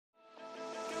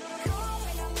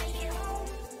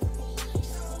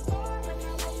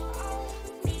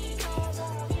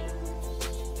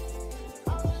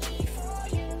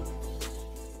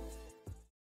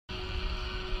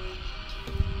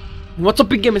What's up,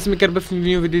 big gamers? Maker back from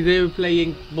new video. Today we're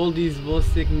playing Baldi's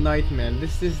Ballistic Nightmare.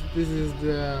 This is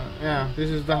the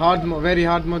hard mode, very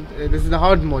hard mode. This is the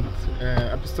hard mode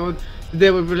episode.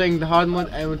 Today we're playing the hard mode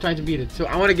and we're trying to beat it. So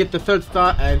I want to get the 3rd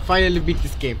star and finally beat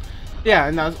this game. Yeah,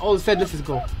 and that's all said. Let's just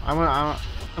go. I'm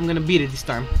gonna beat it this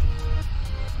time.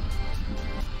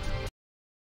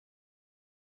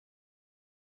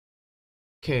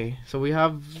 Okay, so we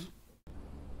have.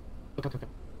 Okay.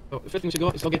 So the first thing we should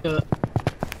go is go get the.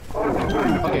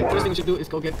 Okay, first thing we should do is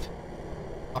go get.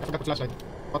 Oh, I forgot the flashlight.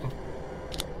 Button.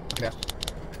 Okay, there.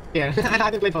 Yeah, I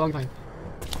didn't play for a long time.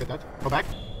 Get that. Go back.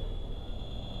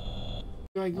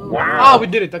 Where do I go? Wow. Oh, we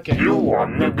did it. Okay. You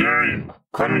won the game.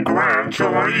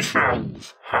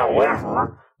 Congratulations.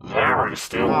 However, there is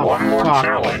still one more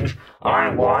challenge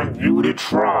I want you to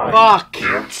try. Fuck.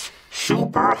 It's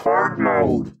super hard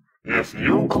mode. If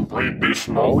you complete this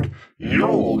mode,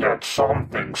 you'll get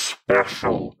something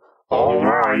special.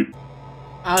 Alright.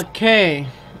 Okay,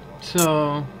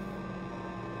 so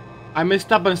I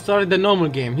messed up and started the normal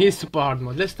game. Here's super hard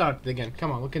mode. Let's start it again.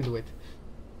 Come on, we can do it.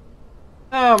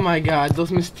 Oh my god,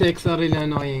 those mistakes are really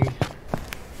annoying.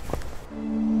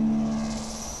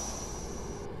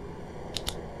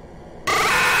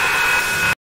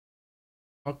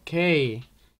 Okay,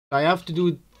 so I have to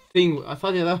do thing. I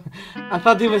thought it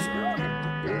was.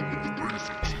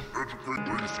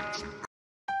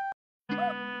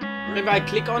 Maybe I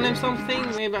click on him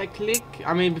something, maybe I click.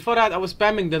 I mean, before that I was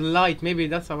spamming the light. Maybe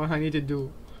that's what I need to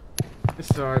do.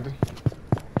 It's hard.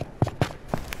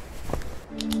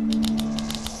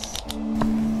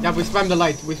 Yeah, we spam the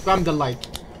light. We spam the light.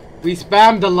 We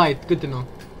spam the light. Good to know.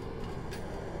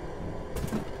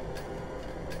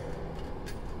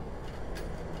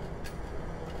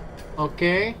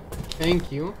 Okay. Thank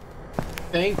you.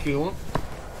 Thank you.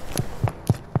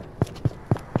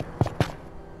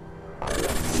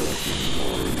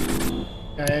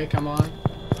 Okay, come on.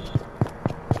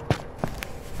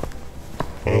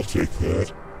 I'll take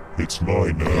that. It's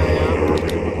mine now.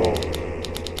 Yeah.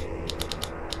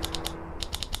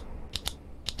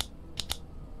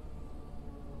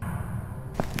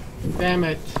 Damn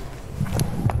it.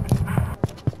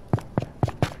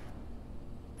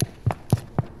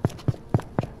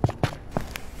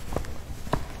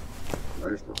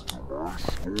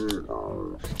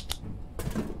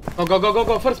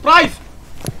 Go, first prize!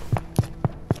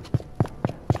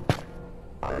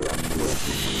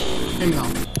 Him now.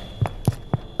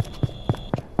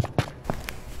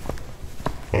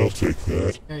 I'll take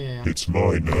that. Yeah. It's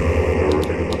mine now.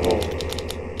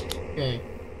 Okay.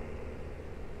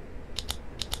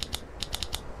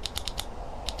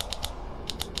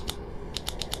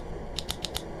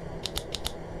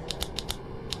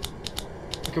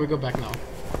 Okay, we go back now.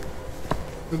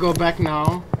 We go back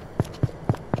now.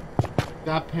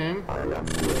 Tap him.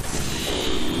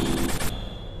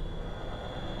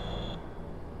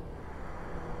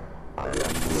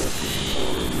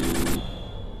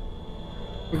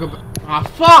 We go back. Ah,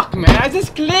 fuck, man! I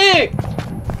just clicked!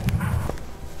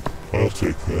 I'll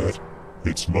take that.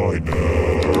 It's mine now.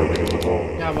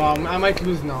 Yeah, well, I might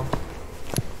lose now.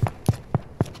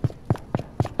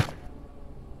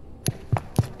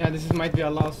 Yeah, might be a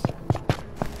loss.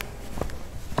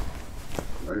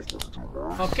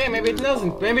 Okay, maybe it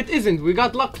doesn't. Maybe it isn't. We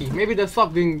got lucky. Maybe the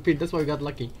sock didn't fit. That's why we got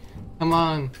lucky. Come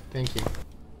on. Thank you.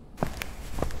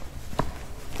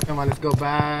 Come on, let's go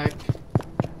back.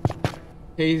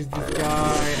 Chase this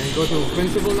guy and go to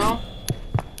principal now.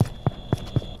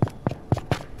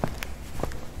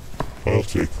 I'll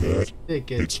take that.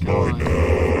 Take it. It's mine now.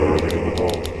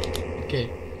 Okay.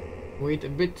 Wait a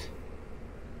bit.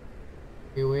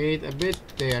 We wait a bit.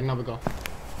 There, now we go.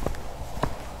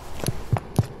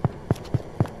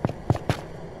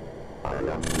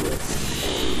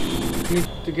 Need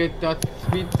to get that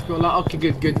speed cola. Okay,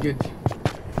 good.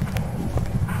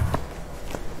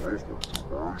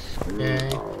 Okay.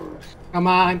 Come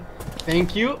on.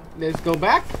 Thank you. Let's go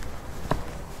back.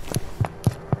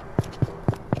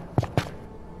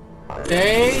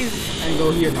 Save and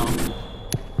go here now.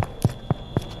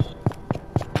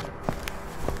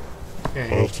 Okay.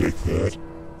 I'll take that.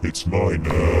 It's mine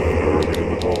now.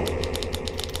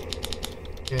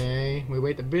 Okay. We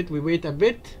wait a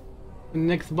bit.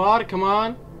 Next bar, come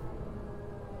on.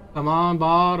 Come on,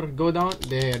 bar. Go down.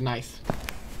 There, nice.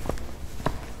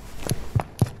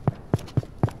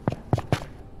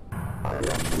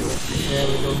 There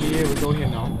we go here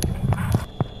now.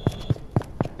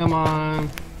 Come on.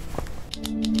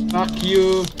 Fuck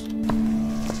you.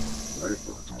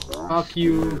 Fuck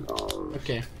you.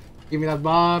 Okay. Give me that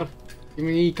bar. Give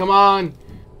me, come on.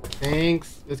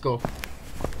 Thanks. Let's go.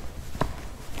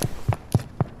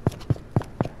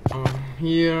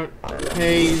 here,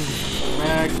 pays,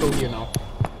 back, go here now.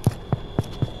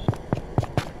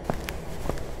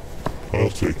 I'll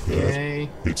take that. Okay.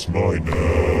 It's mine now.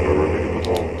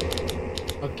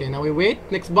 Okay, now we wait.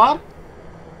 Next bar.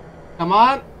 Come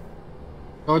on.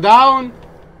 Go down.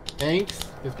 Thanks.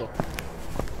 Let's go.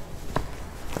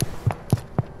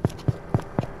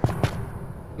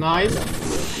 Nice.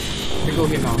 We go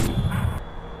here now.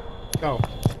 Go.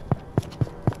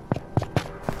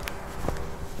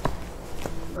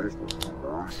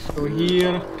 Go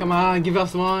here. Come on, give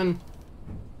us one.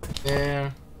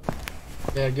 There.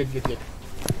 There, good, good, good.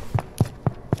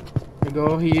 We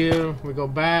go here, we go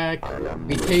back,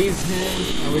 we tase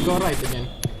him, and we go right again.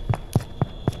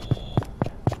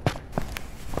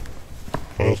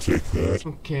 I'll take that.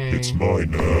 Okay. It's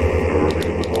mine now.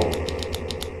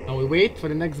 Now we wait for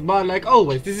the next bar like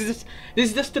always. This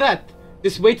is the strat.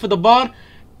 Just wait for the bar.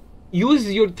 Use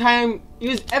your time.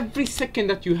 Use every second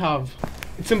that you have.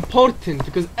 It's important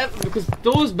because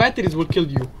those batteries will kill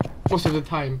you most of the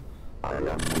time.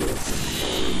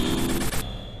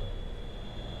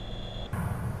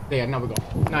 There, now we go.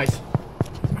 Nice.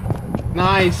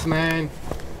 Nice, man.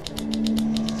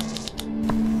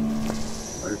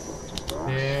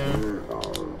 There.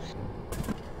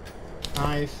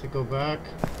 Nice, go back.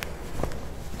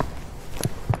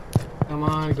 Come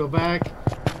on, go back.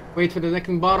 Wait for the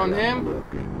second bar on him.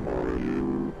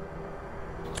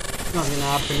 It's not gonna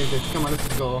happen, is it? Come on, let's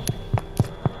go.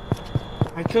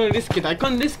 I couldn't risk it, I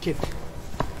couldn't risk it.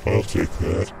 I'll take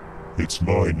that. It's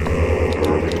mine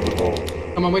now.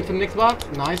 Come on, wait for the next bar.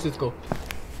 Nice, let's go.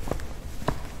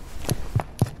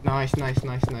 Nice, nice,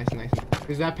 nice, nice, nice.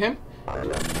 Is that him?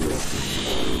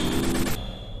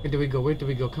 Where do we go? Where do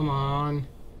we go? Come on.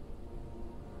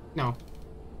 No.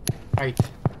 Right.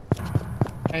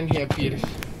 And he appears.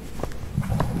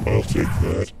 I'll take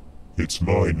that. It's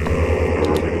mine now.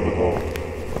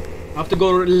 I have to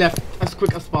go left as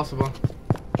quick as possible.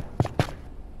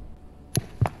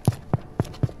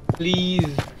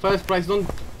 Please. First prize, don't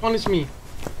punish me.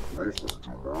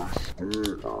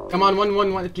 Come on,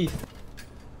 one at least.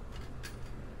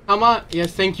 Come on.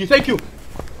 Yes, thank you, thank you.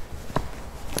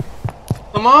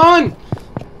 Come on.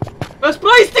 First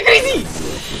prize, take it easy.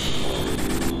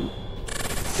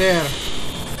 There.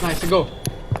 Nice, go.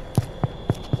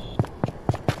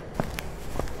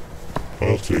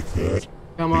 I'll take that.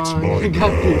 Come It's on, mine you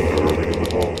got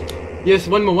this. Yes,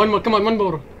 one more, come on, one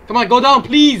more. Come on, go down,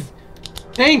 please.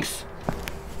 Thanks.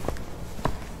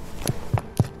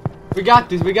 We got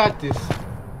this, we got this.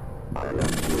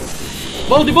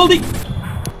 Baldi, Baldi.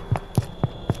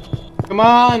 Come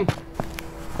on.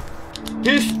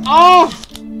 Piss off.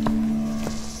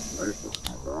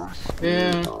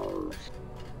 There.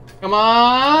 Come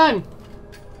on.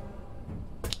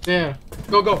 There.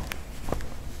 Go, go.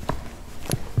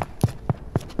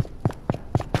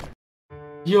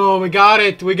 Yo, we got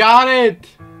it. We got it.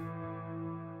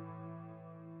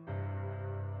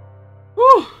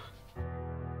 Woo.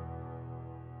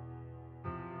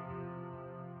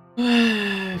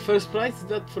 First prize? Is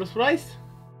that first prize?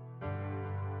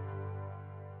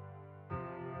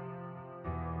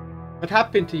 What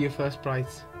happened to your first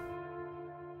prize?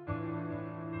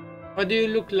 Why do you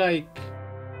look like?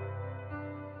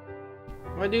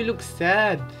 Why do you look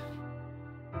sad?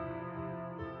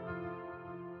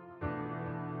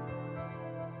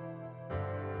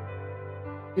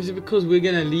 Is it because we're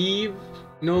gonna leave?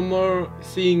 No more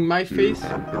seeing my face? You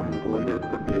have completed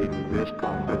the game. This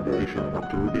combination of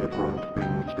two different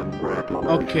things.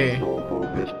 Congratulations. Okay. Although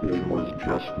this game was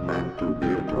just meant to be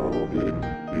a troll game,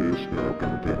 you still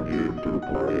continue to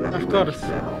play anyway. Of course.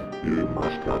 Now, you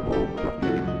must upload the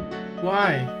game.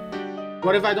 Why?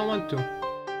 What if I don't want to?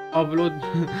 Upload,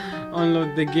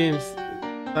 unload the games.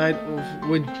 Side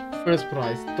with first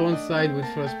prize. Don't side with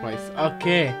first prize.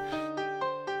 Okay.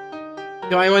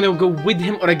 Do I want to go with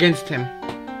him or against him?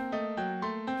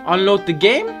 Unload the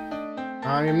game?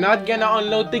 I'm not gonna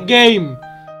unload the game.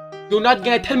 You're not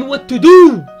gonna tell me what to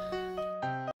do.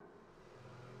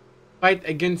 Fight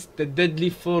against the deadly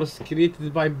force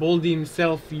created by Baldi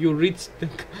himself. You reach the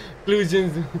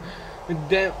conclusions with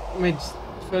damage.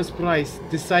 First prize.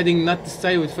 Deciding not to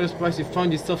side with first prize, you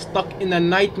found yourself stuck in a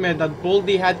nightmare that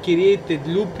Baldi had created,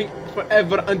 looping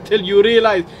forever until you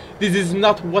realize this is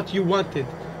not what you wanted.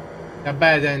 A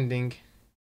bad ending.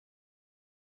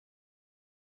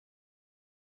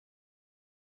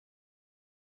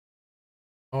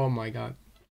 Oh my god.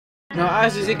 Now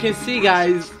as you can see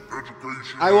guys,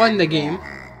 I won the game.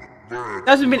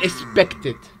 That's been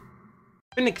expected.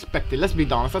 Been expected, let's be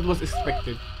honest, that was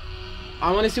expected.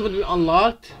 I wanna see what we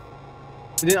unlocked.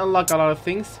 We didn't unlock a lot of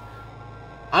things.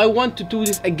 I want to do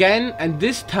this again, and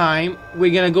this time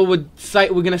we're gonna go with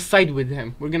we're gonna side with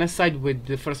him. We're gonna side with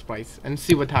the first prize and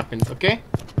see what happens, okay?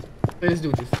 Let's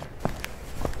do this.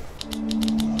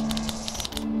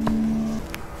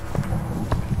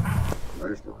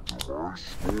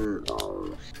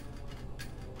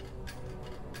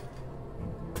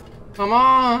 Come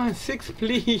on, 6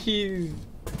 please.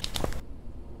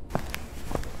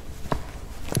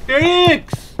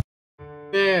 6!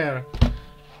 There.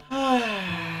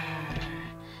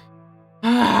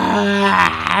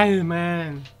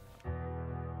 Man.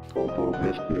 Although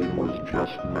this game was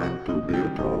just meant to be a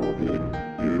normal game,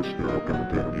 you still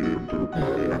continue to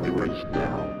play anyways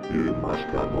now. You must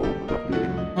have owned the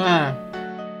game.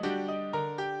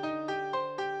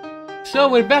 So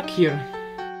we're back here.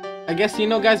 I guess you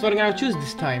know guys what I'm gonna choose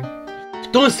this time.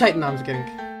 Don't sight now, I'm just kidding.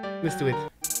 Let's do it.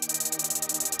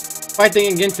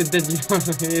 Fighting against the deadly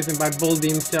organization by Baldi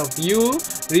himself. You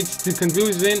reached the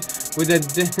conclusion with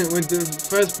the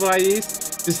first prize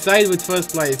to side with first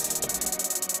place.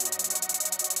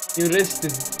 You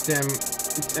rested them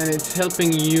and it's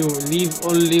helping you. Leave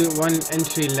only one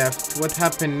entry left. What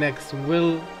happened next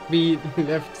will be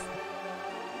left.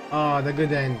 Oh, the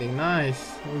good ending.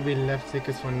 Nice. We'll be left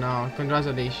secrets for now.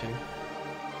 Congratulations.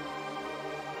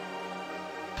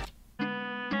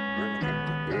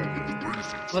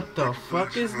 What the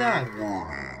fuck is that?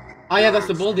 Oh yeah, that's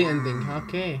the Baldi ending.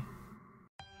 Okay.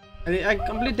 I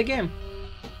complete the game.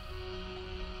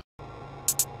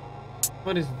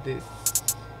 What is this?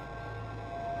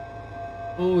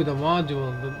 Oh, the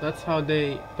module. That's how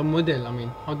they... The model, I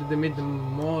mean. How did they make the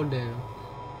model?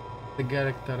 The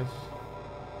characters.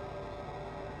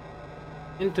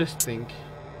 Interesting.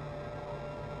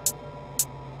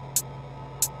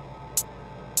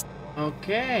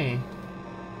 Okay.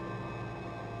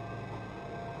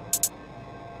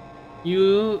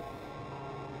 You...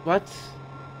 What?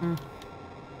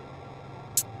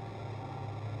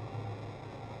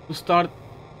 To start...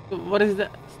 What is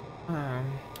that?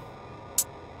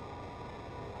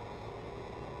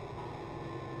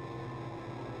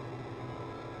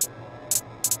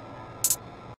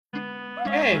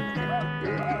 Hey!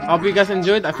 I hope you guys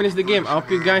enjoyed. I finished the game. I hope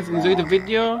you guys enjoyed the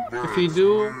video. If you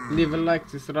do, leave a like,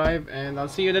 subscribe, and I'll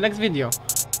see you in the next video.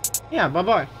 Yeah, bye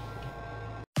bye.